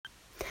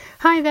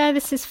Hi there,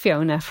 this is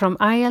Fiona from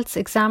IELTS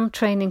Exam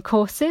Training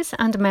Courses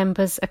and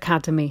Members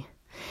Academy.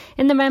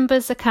 In the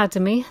Members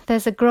Academy,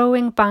 there's a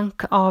growing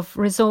bank of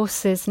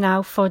resources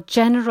now for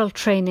general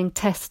training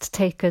test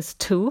takers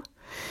too.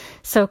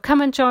 So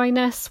come and join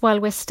us while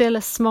we're still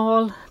a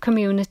small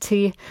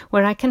community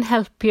where I can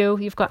help you,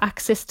 you've got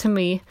access to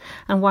me,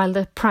 and while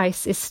the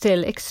price is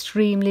still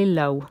extremely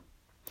low.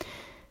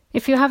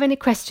 If you have any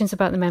questions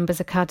about the Members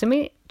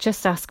Academy,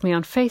 just ask me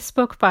on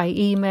Facebook, by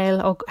email,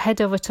 or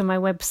head over to my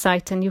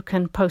website and you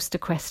can post a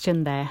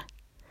question there.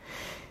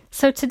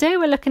 So today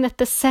we're looking at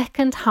the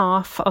second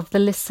half of the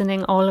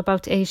listening all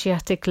about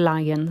Asiatic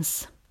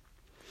lions.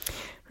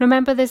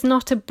 Remember, there's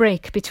not a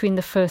break between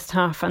the first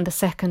half and the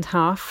second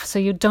half, so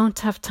you don't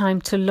have time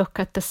to look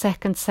at the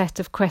second set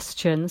of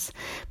questions,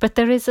 but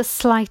there is a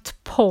slight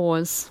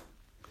pause.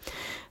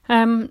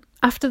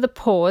 After the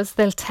pause,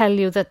 they'll tell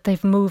you that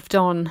they've moved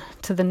on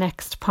to the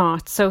next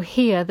part. So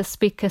here the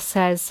speaker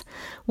says,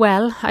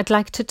 well, I'd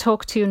like to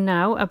talk to you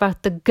now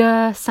about the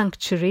Gir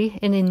Sanctuary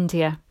in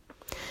India.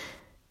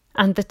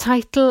 And the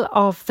title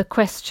of the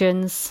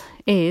questions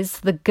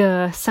is the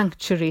Gir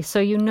Sanctuary. So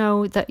you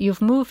know that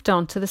you've moved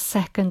on to the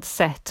second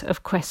set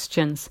of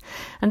questions.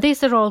 And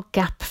these are all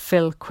gap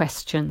fill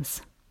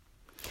questions.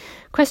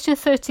 Question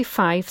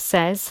 35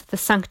 says the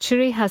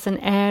sanctuary has an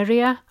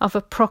area of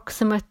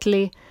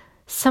approximately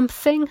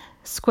something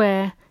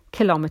square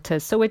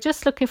kilometres. So we're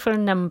just looking for a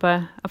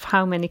number of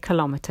how many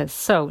kilometres.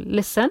 So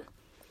listen,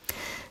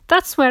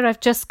 that's where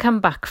I've just come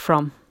back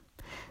from.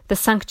 The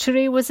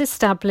sanctuary was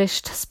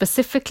established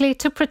specifically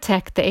to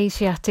protect the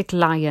Asiatic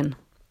lion.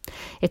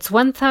 It's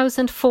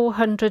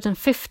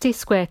 1,450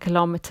 square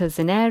kilometres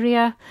in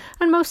area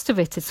and most of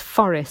it is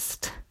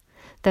forest.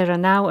 There are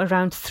now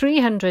around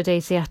 300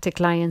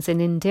 Asiatic lions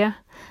in India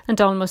and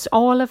almost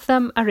all of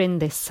them are in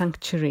this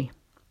sanctuary.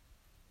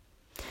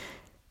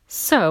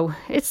 So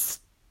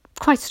it's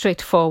quite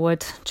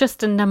straightforward,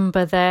 just a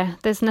number there.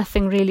 There's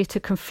nothing really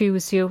to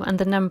confuse you, and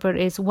the number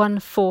is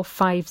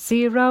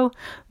 1450.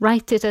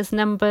 Write it as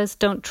numbers,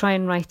 don't try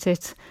and write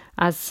it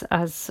as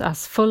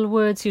full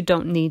words, you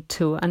don't need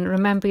to. And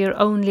remember, you're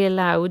only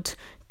allowed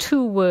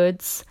 2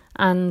 words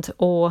and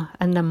or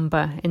a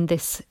number in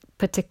this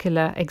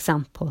particular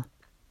example.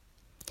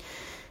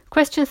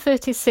 Question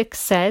 36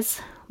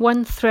 says,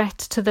 one threat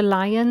to the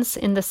lions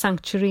in the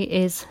sanctuary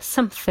is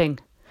something.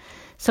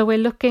 So we're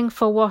looking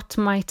for what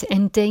might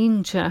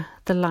endanger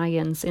the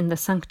lions in the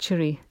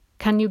sanctuary.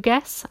 Can you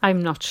guess?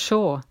 I'm not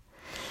sure.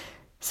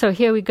 So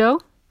here we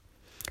go.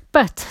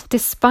 But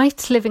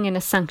despite living in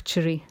a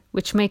sanctuary,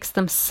 which makes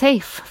them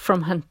safe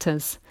from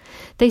hunters,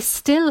 they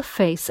still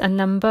face a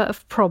number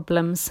of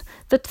problems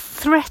that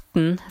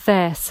threaten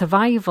their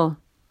survival.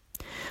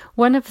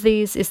 One of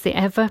these is the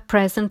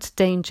ever-present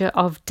danger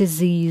of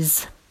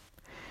disease.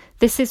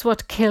 This is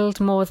what killed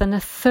more than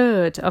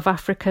 1/3 of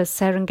Africa's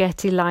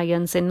Serengeti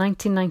lions in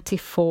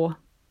 1994.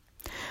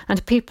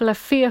 And people are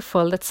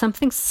fearful that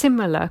something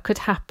similar could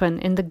happen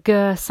in the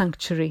Gir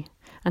Sanctuary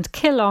and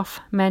kill off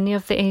many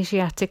of the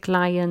Asiatic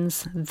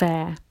lions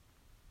there.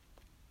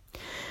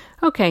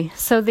 Okay,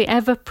 so the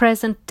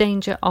ever-present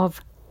danger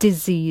of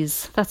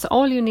disease. That's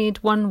all you need,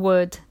 one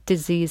word,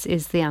 disease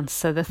is the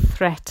answer, the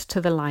threat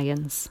to the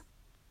lions.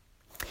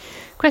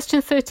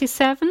 Question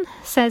 37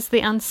 says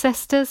the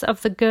ancestors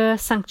of the Gir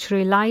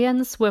Sanctuary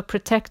lions were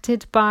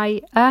protected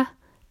by a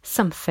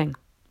something.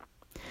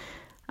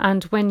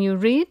 And when you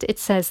read, it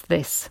says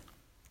this.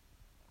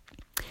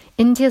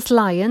 India's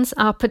lions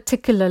are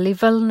particularly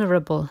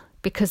vulnerable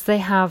because they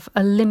have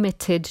a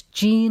limited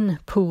gene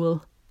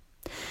pool.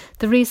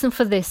 The reason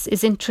for this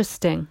is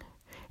interesting.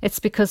 It's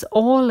because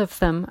all of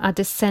them are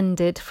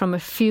descended from a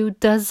few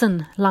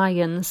dozen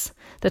lions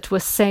that were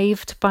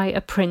saved by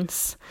a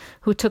prince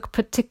who took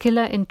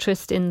particular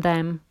interest in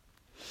them.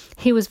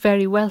 He was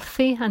very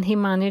wealthy and he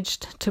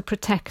managed to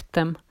protect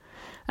them.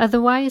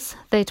 Otherwise,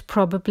 they'd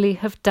probably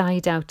have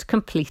died out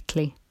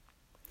completely.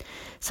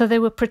 So they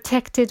were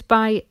protected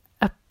by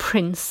a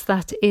prince,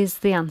 that is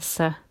the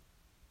answer.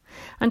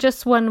 And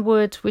just one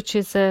word, which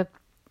is a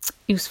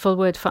useful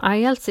word for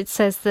IELTS, it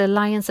says the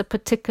lions are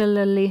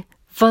particularly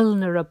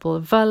vulnerable.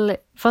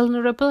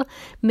 Vulnerable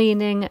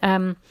meaning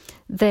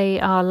they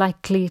are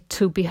likely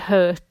to be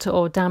hurt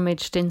or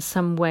damaged in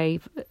some way.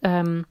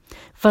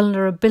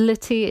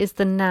 Vulnerability is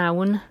the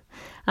noun,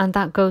 and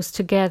that goes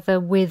together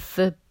with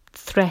the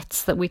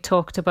threats that we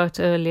talked about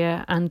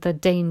earlier and the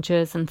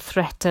dangers and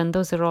threaten.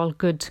 Those are all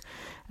good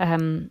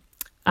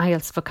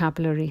IELTS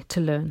vocabulary to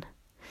learn.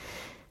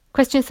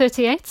 Question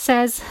 38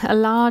 says a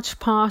large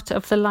part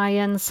of the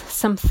lion's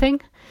something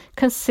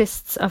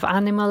consists of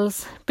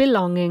animals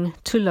belonging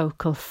to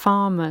local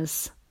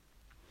farmers.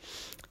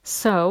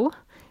 So,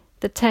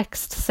 the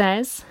text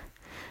says,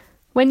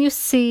 when you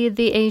see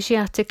the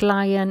Asiatic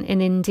lion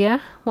in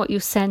India, what you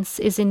sense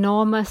is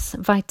enormous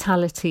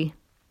vitality.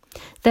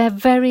 They're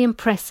very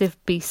impressive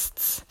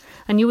beasts,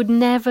 and you would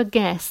never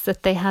guess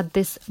that they had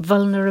this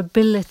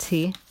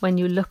vulnerability when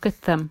you look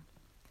at them.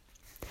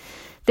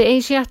 The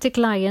Asiatic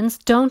lions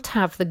don't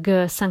have the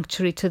Gir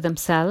Sanctuary to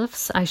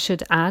themselves, I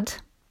should add.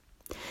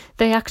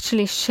 they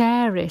actually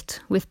share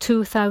it with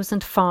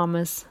 2,000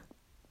 farmers.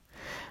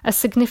 A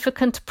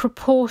significant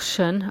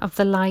proportion of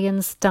the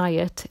lion's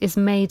diet is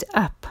made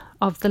up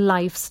of the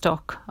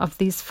livestock of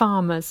these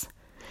farmers,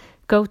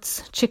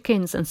 goats,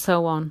 chickens and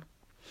so on.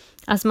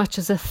 As much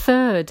as a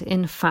third,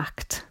 in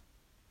fact.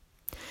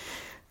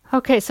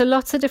 Okay, so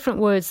lots of different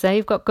words there.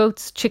 You've got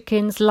goats,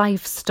 chickens,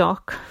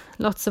 livestock,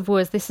 lots of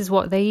words. This is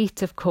what they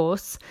eat, of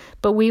course,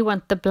 but we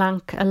want the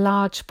blank. A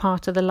large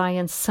part of the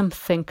lion's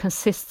something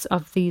consists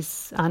of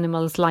these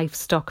animals,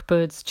 livestock,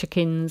 birds,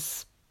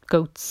 chickens,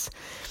 goats.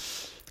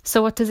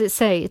 So what does it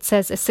say? It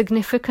says a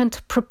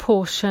significant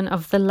proportion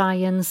of the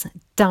lion's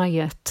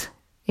diet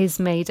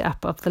is made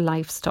up of the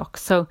livestock.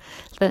 So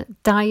the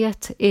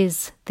diet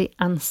is the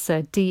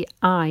answer,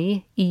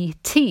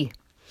 D-I-E-T.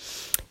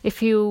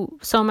 If you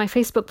saw my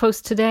Facebook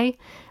post today,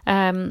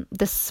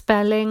 the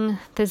spelling,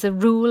 there's a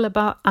rule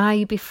about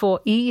I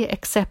before E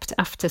except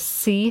after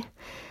C,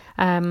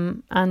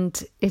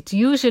 and it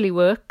usually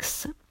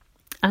works,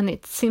 and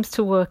it seems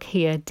to work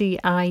here,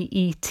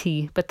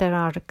 D-I-E-T, but there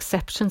are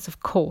exceptions,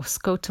 of course.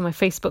 Go to my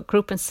Facebook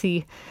group and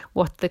see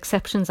what the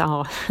exceptions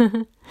are.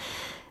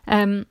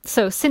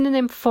 So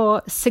synonym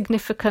for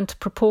significant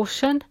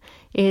proportion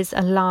is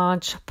a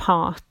large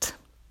part.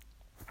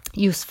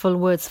 Useful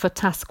words for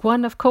task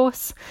 1, of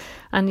course,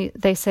 and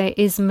they say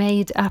is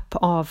made up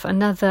of.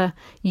 Another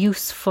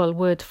useful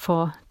word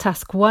for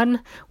task 1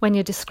 when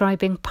you're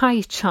describing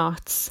pie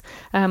charts.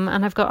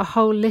 And I've got a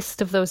whole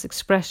list of those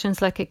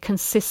expressions, like it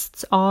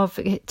consists of,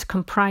 it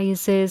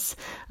comprises,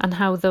 and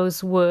how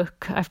those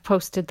work. I've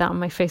posted that on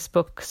my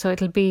Facebook, so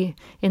it'll be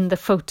in the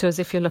photos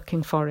if you're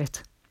looking for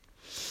it.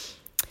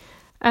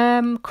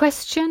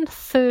 Question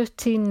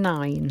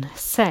 39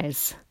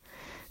 says,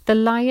 the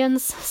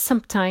lions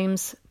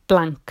sometimes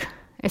blank,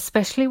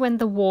 especially when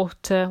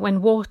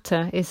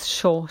water is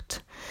short.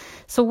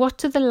 So what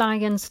do the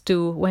lions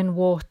do when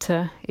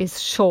water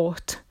is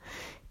short?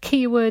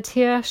 Keyword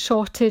here,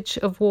 shortage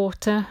of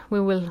water. We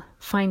will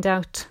find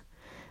out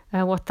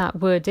what that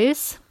word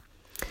is.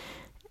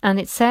 And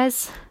it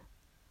says,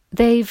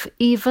 they've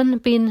even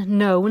been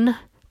known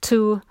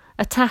to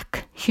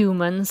attack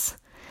humans,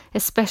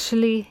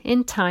 especially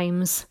in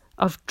times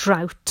of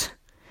drought.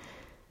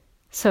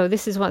 So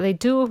this is what they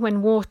do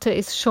when water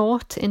is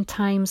short in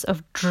times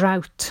of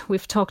drought.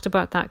 We've talked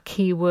about that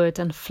keyword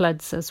and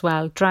floods as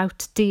well.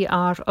 Drought,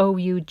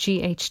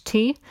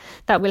 D-R-O-U-G-H-T.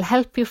 That will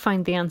help you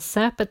find the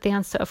answer. But the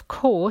answer, of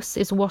course,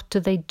 is what do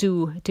they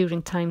do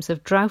during times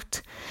of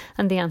drought?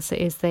 And the answer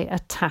is they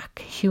attack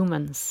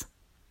humans.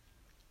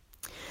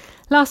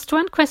 Last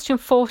one, question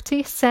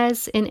 40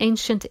 says, in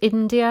ancient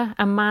India,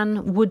 a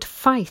man would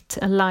fight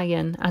a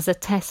lion as a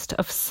test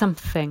of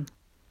something.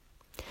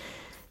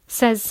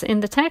 Says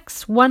in the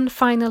text, one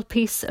final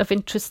piece of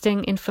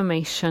interesting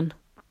information.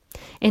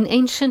 In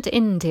ancient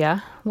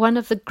India, one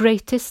of the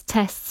greatest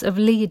tests of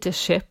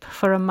leadership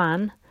for a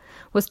man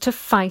was to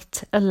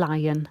fight a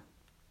lion.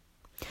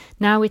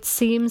 Now it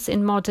seems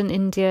in modern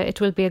India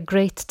it will be a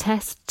great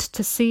test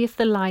to see if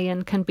the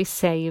lion can be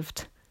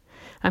saved.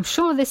 I'm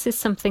sure this is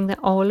something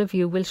that all of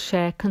you will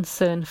share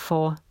concern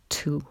for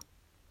too.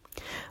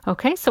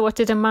 Okay, so what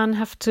did a man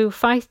have to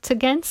fight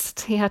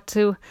against? He had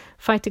to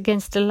fight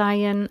against a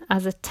lion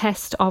as a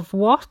test of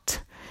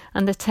what?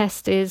 And the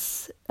test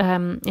is,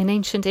 in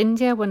ancient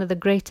India, one of the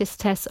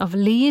greatest tests of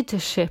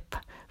leadership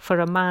for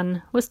a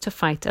man was to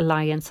fight a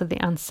lion. So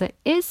the answer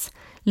is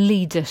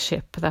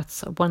leadership.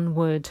 That's one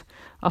word,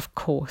 of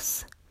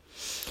course.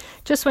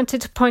 Just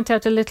wanted to point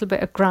out a little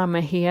bit of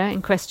grammar here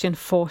in question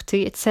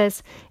 40. It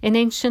says, in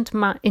ancient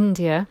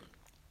India,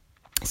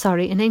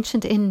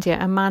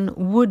 a man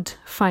would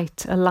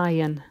fight a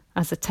lion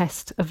as a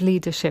test of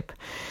leadership.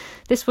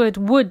 This word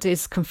would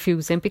is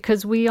confusing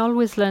because we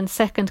always learn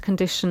second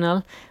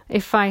conditional.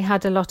 If I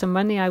had a lot of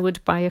money, I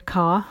would buy a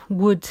car.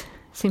 Would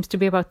seems to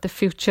be about the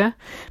future.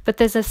 But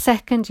there's a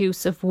second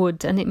use of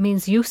would, and it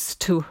means used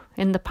to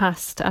in the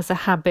past as a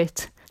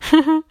habit.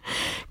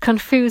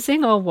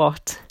 Confusing or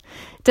what?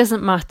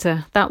 Doesn't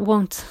matter. That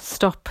won't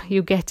stop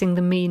you getting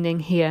the meaning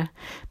here.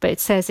 But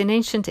it says in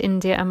ancient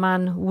India, a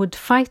man would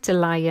fight a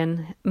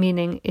lion,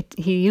 meaning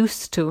he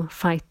used to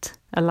fight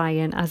a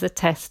lion as a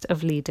test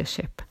of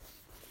leadership.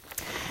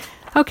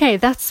 Okay,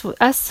 that's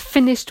us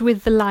finished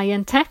with the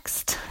lion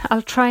text.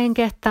 I'll try and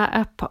get that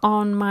up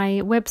on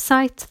my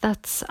website.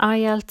 That's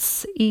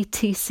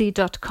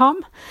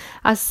IELTSETC.com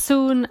as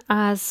soon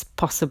as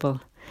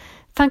possible.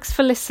 Thanks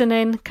for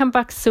listening. Come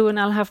back soon.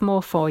 I'll have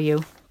more for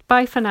you.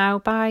 Bye for now.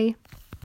 Bye.